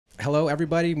Hello,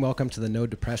 everybody. Welcome to the No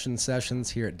Depression Sessions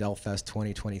here at DelFest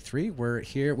 2023. We're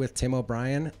here with Tim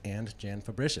O'Brien and Jan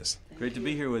Fabricius. Great to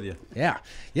be here with you. Yeah,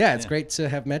 it's great to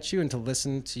have met you and to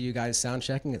listen to you guys sound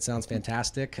checking. It sounds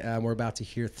fantastic. We're about to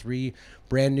hear 3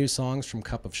 brand new songs from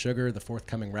Cup of Sugar, the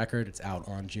forthcoming record. It's out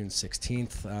on June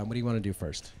 16th. What do you want to do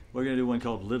first? We're going to do one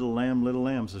called Little Lamb, Little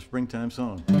Lamb. It's a springtime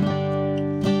song.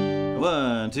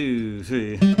 1, 2,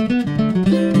 3.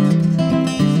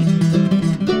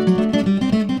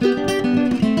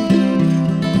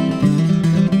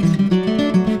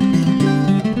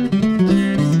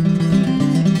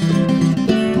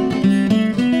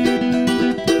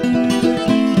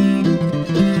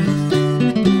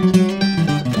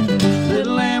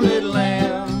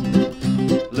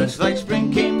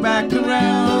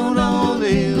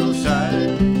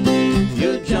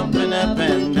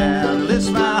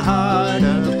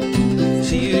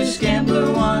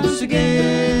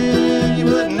 Again, you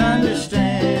wouldn't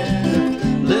understand.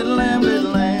 Little lamb,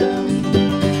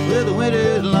 where the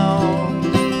winter's long.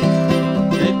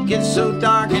 It gets so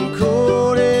dark and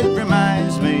cold, it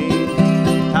reminds me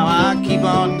how I keep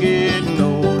on getting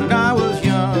old. And I was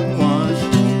young once,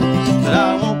 but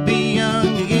I won't be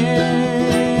young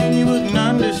again. You wouldn't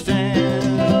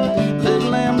understand. Little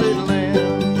lamb, little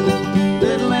lamb,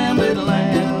 little lamb, little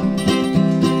lamb.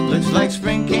 Looks like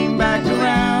spring came back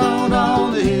around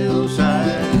on the hill.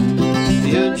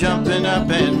 You're jumping up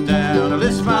and down, I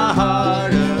lift my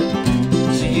heart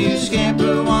up. See you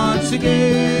scamper once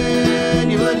again,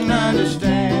 you wouldn't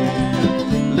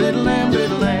understand. Little lamb,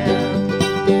 little lamb.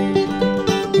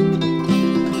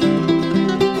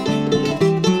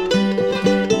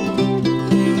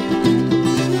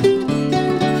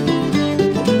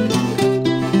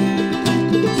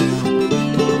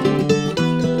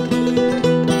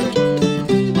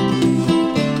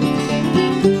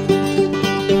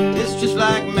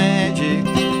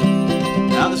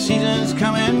 Seasons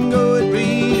come and go, it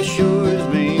reassures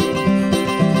me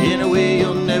in a way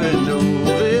you'll never know.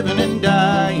 Living and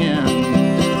dying,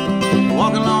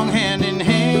 walking along hand in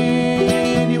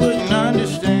hand, you wouldn't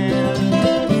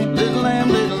understand. Little lamb,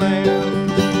 little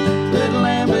lamb, little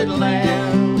lamb, little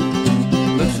lamb.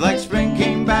 Looks like spring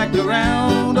came back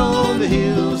around on the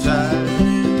hillside.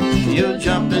 You're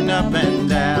jumping up and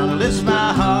down, I lift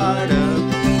my heart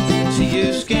up. See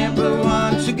you scamper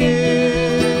once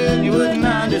again, you wouldn't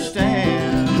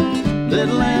understand.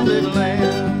 Little lamb, little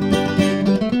lamb.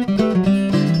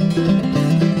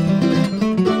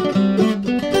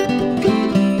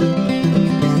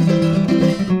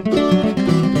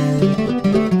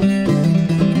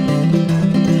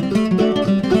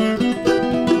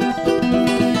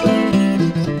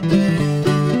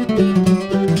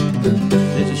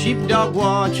 There's a sheepdog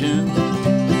watching,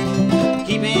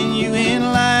 keeping you in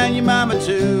line, your mama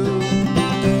too.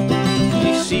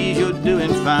 Sees you're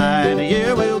doing fine, a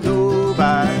year will go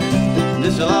by.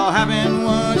 This'll all happen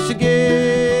once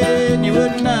again, you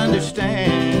wouldn't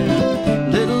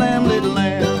understand. Little lamb, little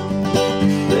lamb,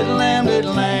 little lamb,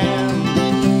 little lamb.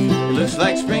 It looks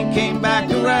like spring came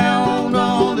back around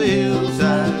on the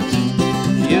hillside.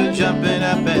 You're jumping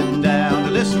up and down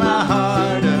to lift my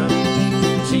heart up.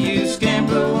 See you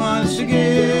scamper once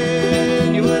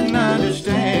again, you wouldn't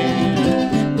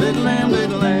understand. Little lamb,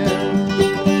 little lamb.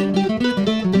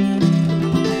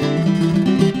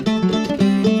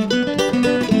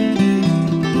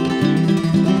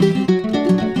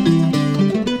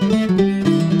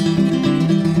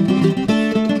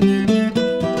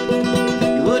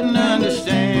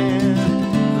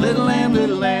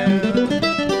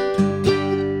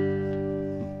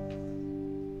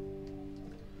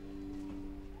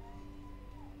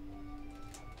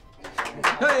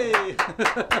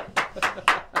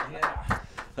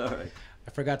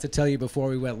 I forgot to tell you before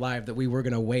we went live that we were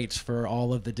going to wait for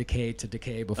all of the decay to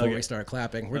decay before we start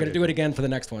clapping. We're going to do it again for the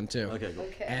next one too. Okay, cool.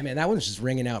 And man, that one's just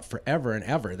ringing out forever and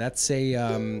ever. That's a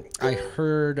I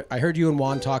heard you and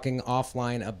Juan talking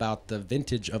offline about the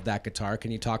vintage of that guitar. Can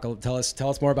you tell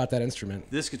us more about that instrument?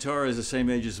 This guitar is the same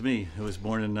age as me. It was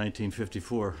born in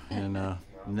 1954 in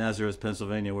Nazareth,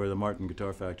 Pennsylvania, where the Martin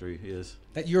Guitar Factory is.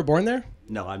 That you were born there?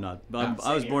 No, I'm not.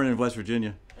 I was born in West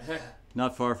Virginia,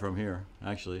 not far from here,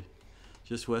 actually.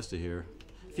 Just west of here.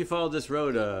 If you follow this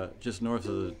road just north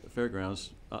of the fairgrounds,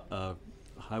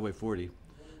 Highway 40,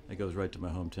 it goes right to my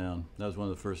hometown. That was one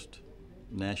of the first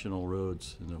national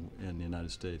roads in the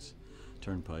United States.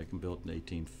 Turnpike, and built in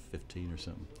 1815 or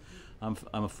something.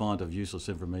 I'm a font of useless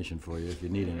information for you if you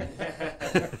need any.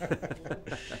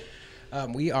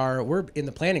 We're in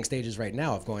the planning stages right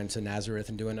now of going to Nazareth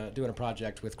and doing a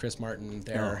project with Chris Martin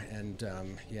there, and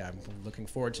yeah, I'm looking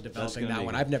forward to developing that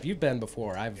one. You've been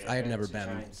before. I have never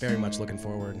been. Very much looking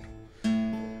forward.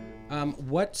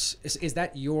 What is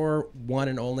that your one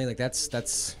and only? Like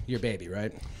that's your baby,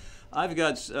 right? I've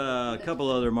got a couple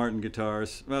other Martin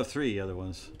guitars, well, 3 other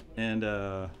ones, and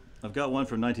I've got one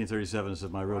from 1937. This is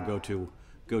my real go-to.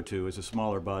 It's a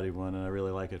smaller body one, and I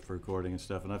really like it for recording and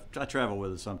stuff. And I travel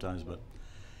with it sometimes, but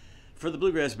for the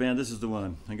bluegrass band, this is the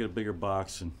one. I get a bigger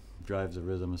box and drives the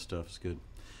rhythm and stuff. It's good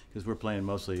because we're playing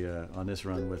mostly on this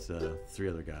run with 3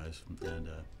 other guys, and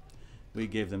we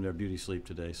gave them their beauty sleep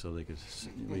today, so we could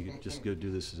just go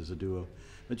do this as a duo.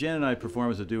 But Jan and I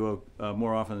perform as a duo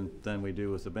more often than we do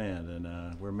with the band,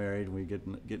 and we're married. And we get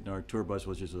in our tour bus,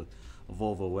 which is a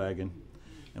Volvo wagon,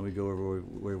 and we go over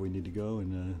where we need to go,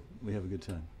 and we have a good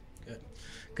time.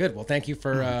 Good. Well, thank you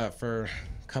for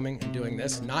coming and doing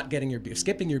this. Not getting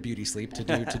skipping your beauty sleep to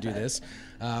do this.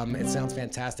 It sounds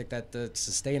fantastic. That the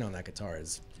sustain on that guitar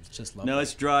is just lovely. No,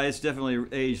 it's dry. It's definitely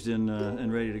aged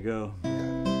and ready to go.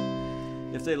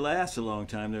 If they last a long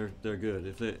time, they're good.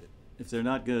 If they're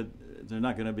not good, they're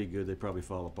not going to be good. They probably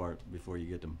fall apart before you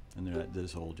get them, and they're at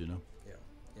this old, you know.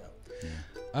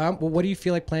 Well, what do you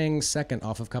feel like playing second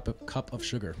off of Cup of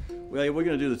Sugar? Well, we're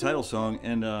going to do the title song,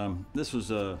 and this was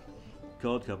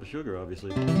called Cup of Sugar,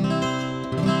 obviously.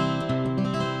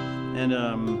 And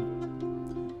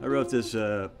I wrote this.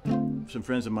 Some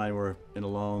friends of mine were in a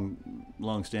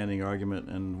long-standing argument,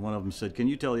 and one of them said, "Can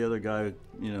you tell the other guy,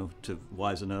 to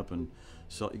wisen up and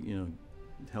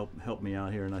help me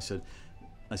out here?" And I said,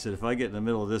 if I get in the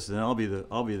middle of this, then I'll be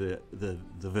the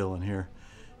villain here.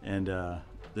 And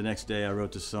the next day, I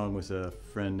wrote this song with a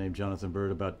friend named Jonathan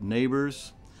Bird about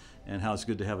neighbors and how it's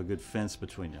good to have a good fence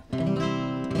between you.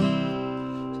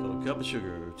 It's called Cup of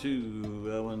Sugar. 1,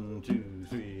 2,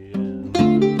 3, and...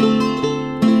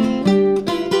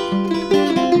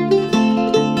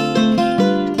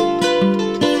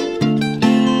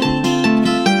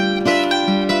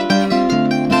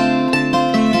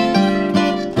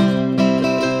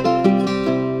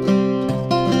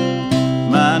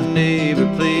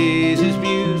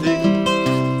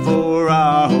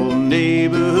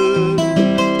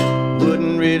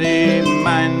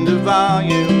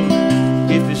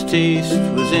 taste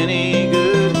was any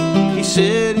good. He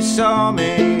said he saw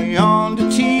me on the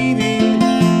TV,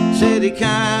 said he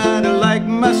kinda liked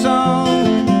my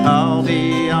song. I'll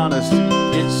be honest,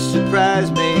 it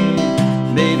surprised me,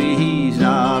 maybe he's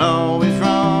not always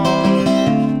wrong.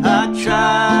 I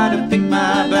try to pick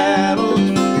my battles,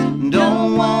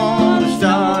 don't want to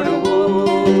start a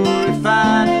war. If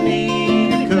I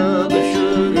need a cup of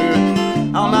sugar,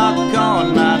 I'll knock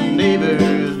on my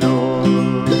neighbor's door.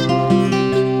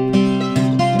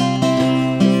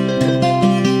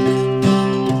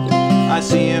 I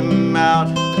see him out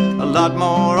a lot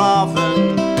more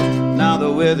often, now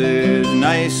the weather's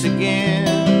nice again.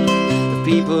 If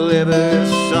people ever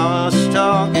saw us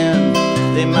talking,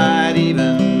 they might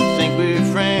even think we're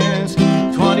friends.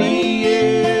 20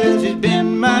 years he's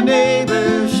been my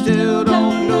neighbor, still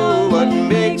don't know what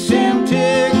makes him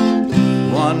tick.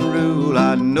 One rule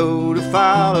I know to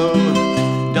follow,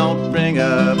 don't bring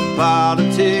up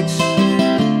politics.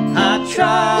 I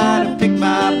try to pick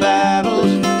my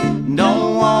battles,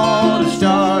 don't want to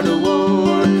start a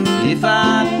war. If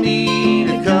I need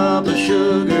a cup of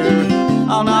sugar,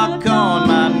 I'll knock on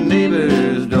my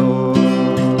neighbor's door.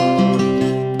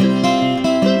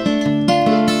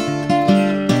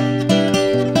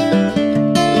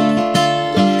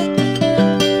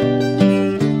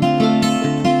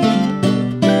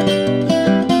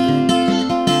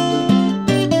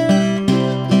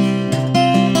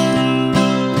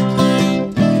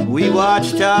 We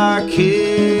watched our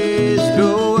kids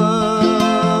grow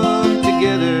up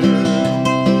together,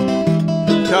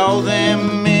 called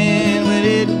them in when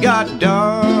it got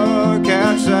dark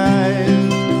outside.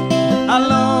 I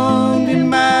loaned him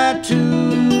my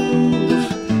tools,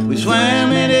 we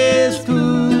swam in his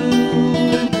pool,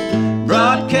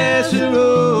 brought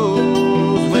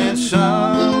casseroles when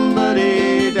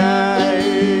somebody died.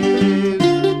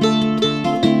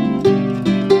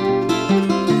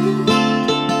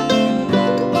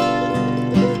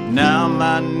 Now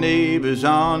my neighbor's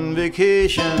on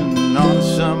vacation on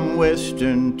some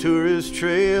western tourist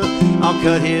trail. I'll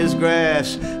cut his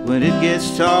grass when it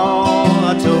gets tall.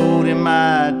 I told him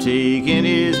I'd take in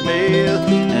his mail.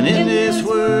 And in this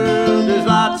world there's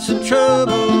lots of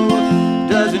trouble,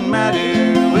 doesn't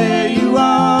matter where you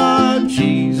are.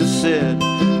 Jesus said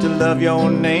to love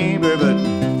your neighbor, but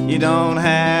you don't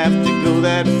have to go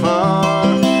that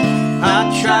far. I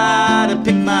try to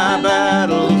pick my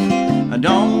battles,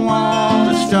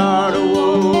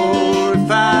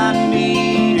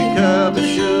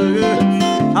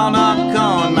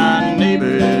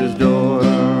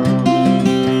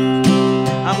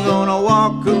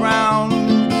 I'll walk around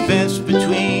the fence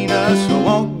between us. I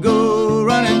won't go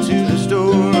running to the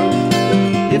store.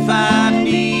 If I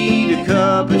need a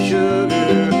cup of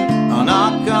sugar, I'll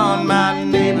knock on my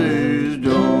neighbor's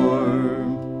door.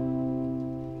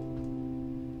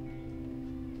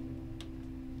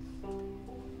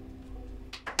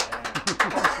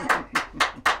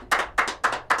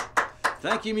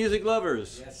 Thank you, music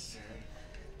lovers. Yes.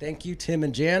 Thank you, Tim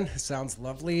and Jan. Sounds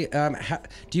lovely.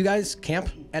 Do you guys camp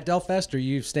at DelFest, or are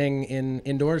you staying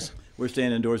indoors? We're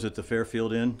staying indoors at the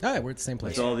Fairfield Inn. Oh, we're at the same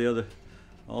place. It's all the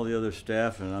other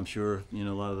staff, and I'm sure a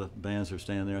lot of the bands are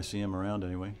staying there. I see them around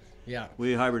anyway. Yeah.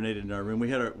 We hibernated in our room. We're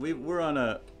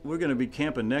going to be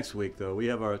camping next week though. We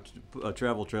have our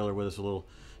travel trailer with us, a little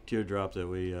teardrop that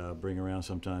we bring around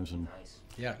sometimes. And Nice.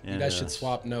 Yeah, and, you guys should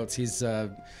swap notes. He's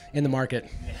in the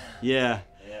market. yeah.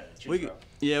 Yeah, We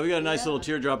got a nice little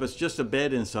teardrop. It's just a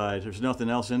bed inside. There's nothing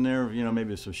else in there.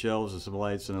 Maybe some shelves and some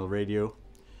lights and a radio,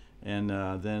 and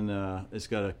then it's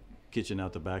got a kitchen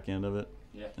out the back end of it.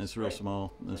 Yeah. And it's real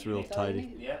small. And it's real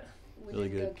tidy. Yeah. We Really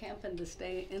didn't good. go camping to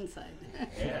stay inside.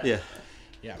 Yeah.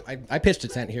 Yeah, I pitched a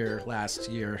tent here last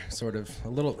year, sort of a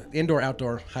little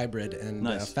indoor-outdoor hybrid, and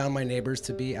Nice. found my neighbors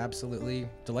to be absolutely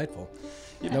delightful.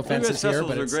 No Bluegrass fences here, festivals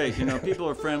but are it's great. People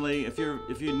are friendly. If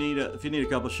you need a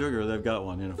cup of sugar, they've got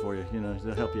one for you.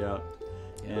 They'll help you out,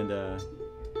 and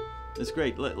it's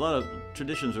great. A lot of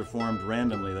traditions are formed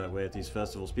randomly that way at these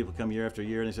festivals. People come year after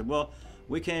year, and they say, "Well,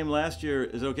 we came last year.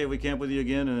 Is it okay if we camp with you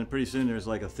again?" And then pretty soon there's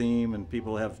like a theme, and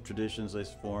people have traditions they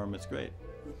form. It's great.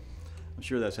 I'm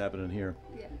sure that's happening here.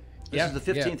 Yeah. This Yeah, is the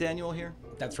 15th annual here.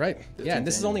 That's right. Yeah, and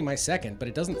this is annual. only my second, but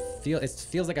it doesn't feel. It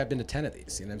feels like I've been to 10 of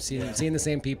these. I'm seeing the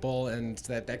same people, and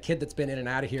that kid that's been in and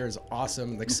out of here is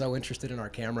awesome. Like so interested in our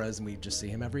cameras, and we just see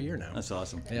him every year now. That's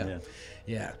awesome. Yeah.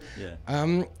 Yeah.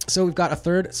 Yeah. So we've got a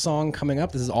third song coming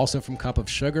up. This is also from Cup of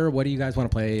Sugar. What do you guys want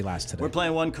to play last today? We're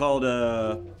playing one called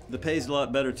 "The Pay's a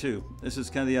Lot Better Too." This is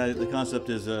kind of the concept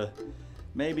is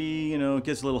maybe it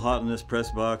gets a little hot in this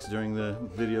press box during the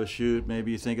video shoot.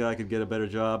 Maybe you think I could get a better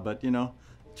job, but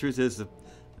truth is the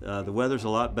weather's a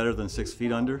lot better than 6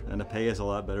 feet under, and the pay is a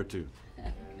lot better too.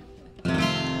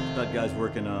 That guy's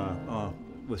working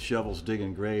with shovels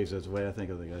digging graves. That's the way I think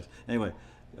of the guys. Anyway,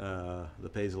 the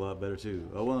pay's a lot better too.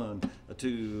 A 1, a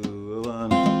 2, a 1.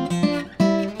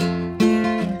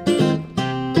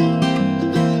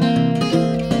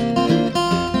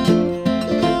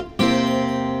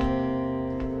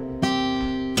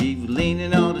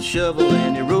 Leaning on the shovel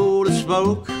and he rolled a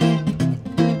smoke.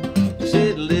 He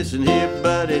said, "Listen here,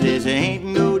 buddy, this ain't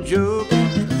no joke.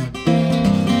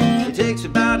 It takes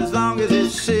about as long as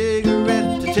this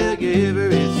cigarette to tell you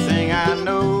everything I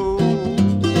know.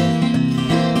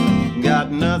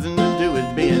 Got nothing to do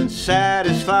with being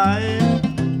satisfied,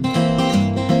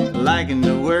 liking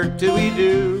the work that we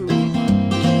do.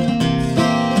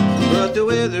 But the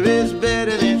weather is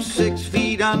better than 6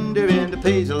 feet under, and the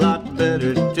pay's a lot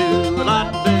better too, a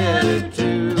lot better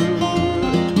too,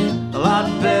 a lot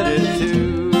better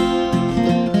too.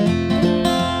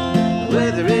 The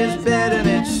weather is better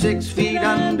than 6 feet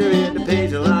under, and the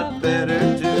pay's a lot better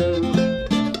too.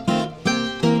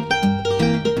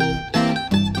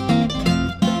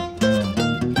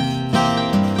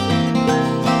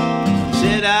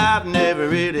 Said I've never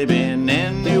really been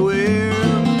anywhere,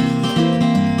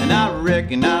 and I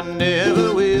reckon I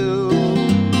never will.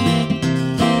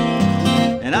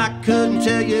 And I couldn't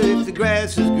tell you if the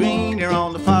grass is greener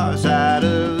on the far side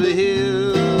of the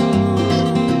hill.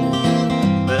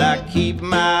 But I keep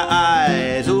my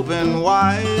eyes open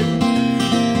wide,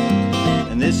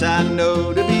 and this I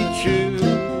know to be true.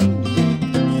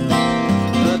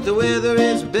 But the weather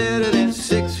is better than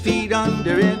 6 feet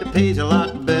under, and the pay's a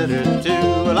lot better too,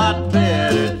 a lot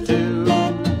better too,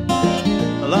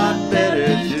 a lot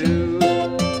better too.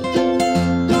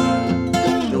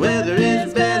 The weather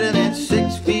is better than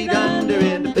 6 feet under,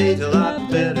 and the pay's a lot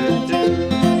better too.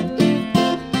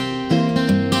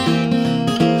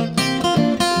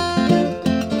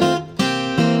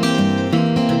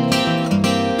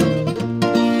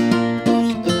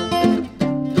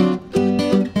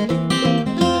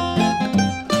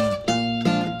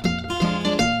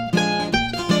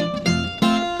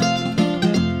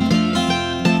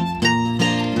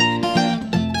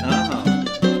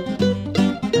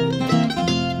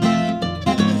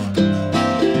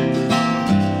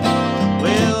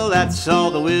 That's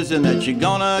all the wisdom that you're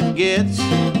gonna get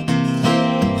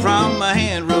from a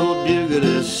hand-rolled bugle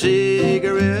to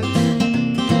cigarettes.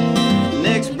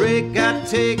 Next break I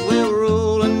take, we'll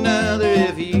roll another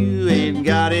if you ain't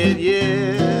got it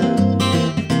yet.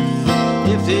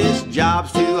 If this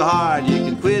job's too hard, you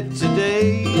can quit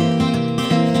today.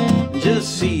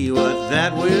 Just see what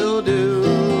that will do.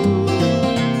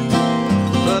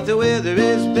 But the weather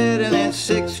is better than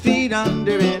 6 feet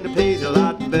under, and it pays a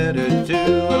lot better too,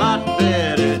 a lot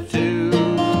better too,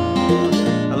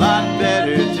 a lot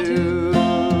better too.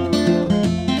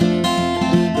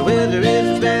 The weather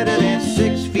is better than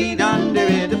 6 feet under,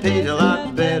 and it pays a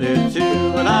lot better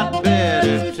too, a lot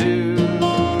better too,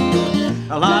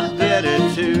 a lot better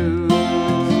too.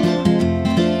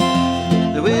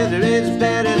 The weather is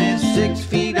better than 6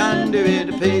 feet under, and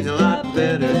it pays a lot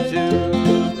better too.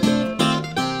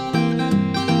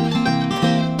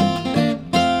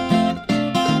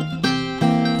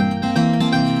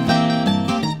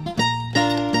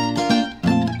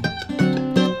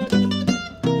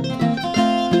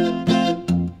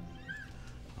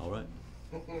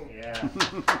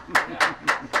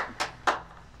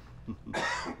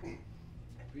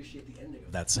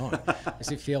 That song makes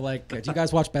me feel like. Do you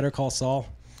guys watch Better Call Saul?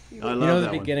 I love the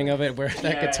that beginning of it where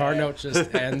that guitar note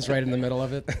just ends right in the middle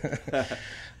of it.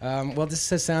 Well, this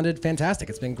has sounded fantastic.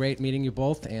 It's been great meeting you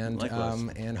both,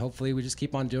 and hopefully we just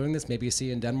keep on doing this. Maybe see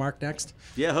you in Denmark next.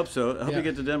 Yeah, I hope so. I hope you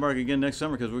get to Denmark again next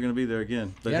summer, because we're going to be there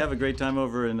again. But have a great time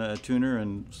over in Tuner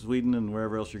and Sweden and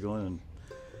wherever else you're going, and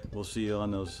we'll see you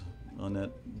on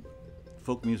that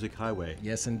folk music highway.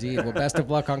 Yes, indeed. Well, best of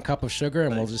luck on Cup of Sugar,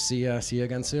 and we'll just see you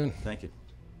again soon. Thank you.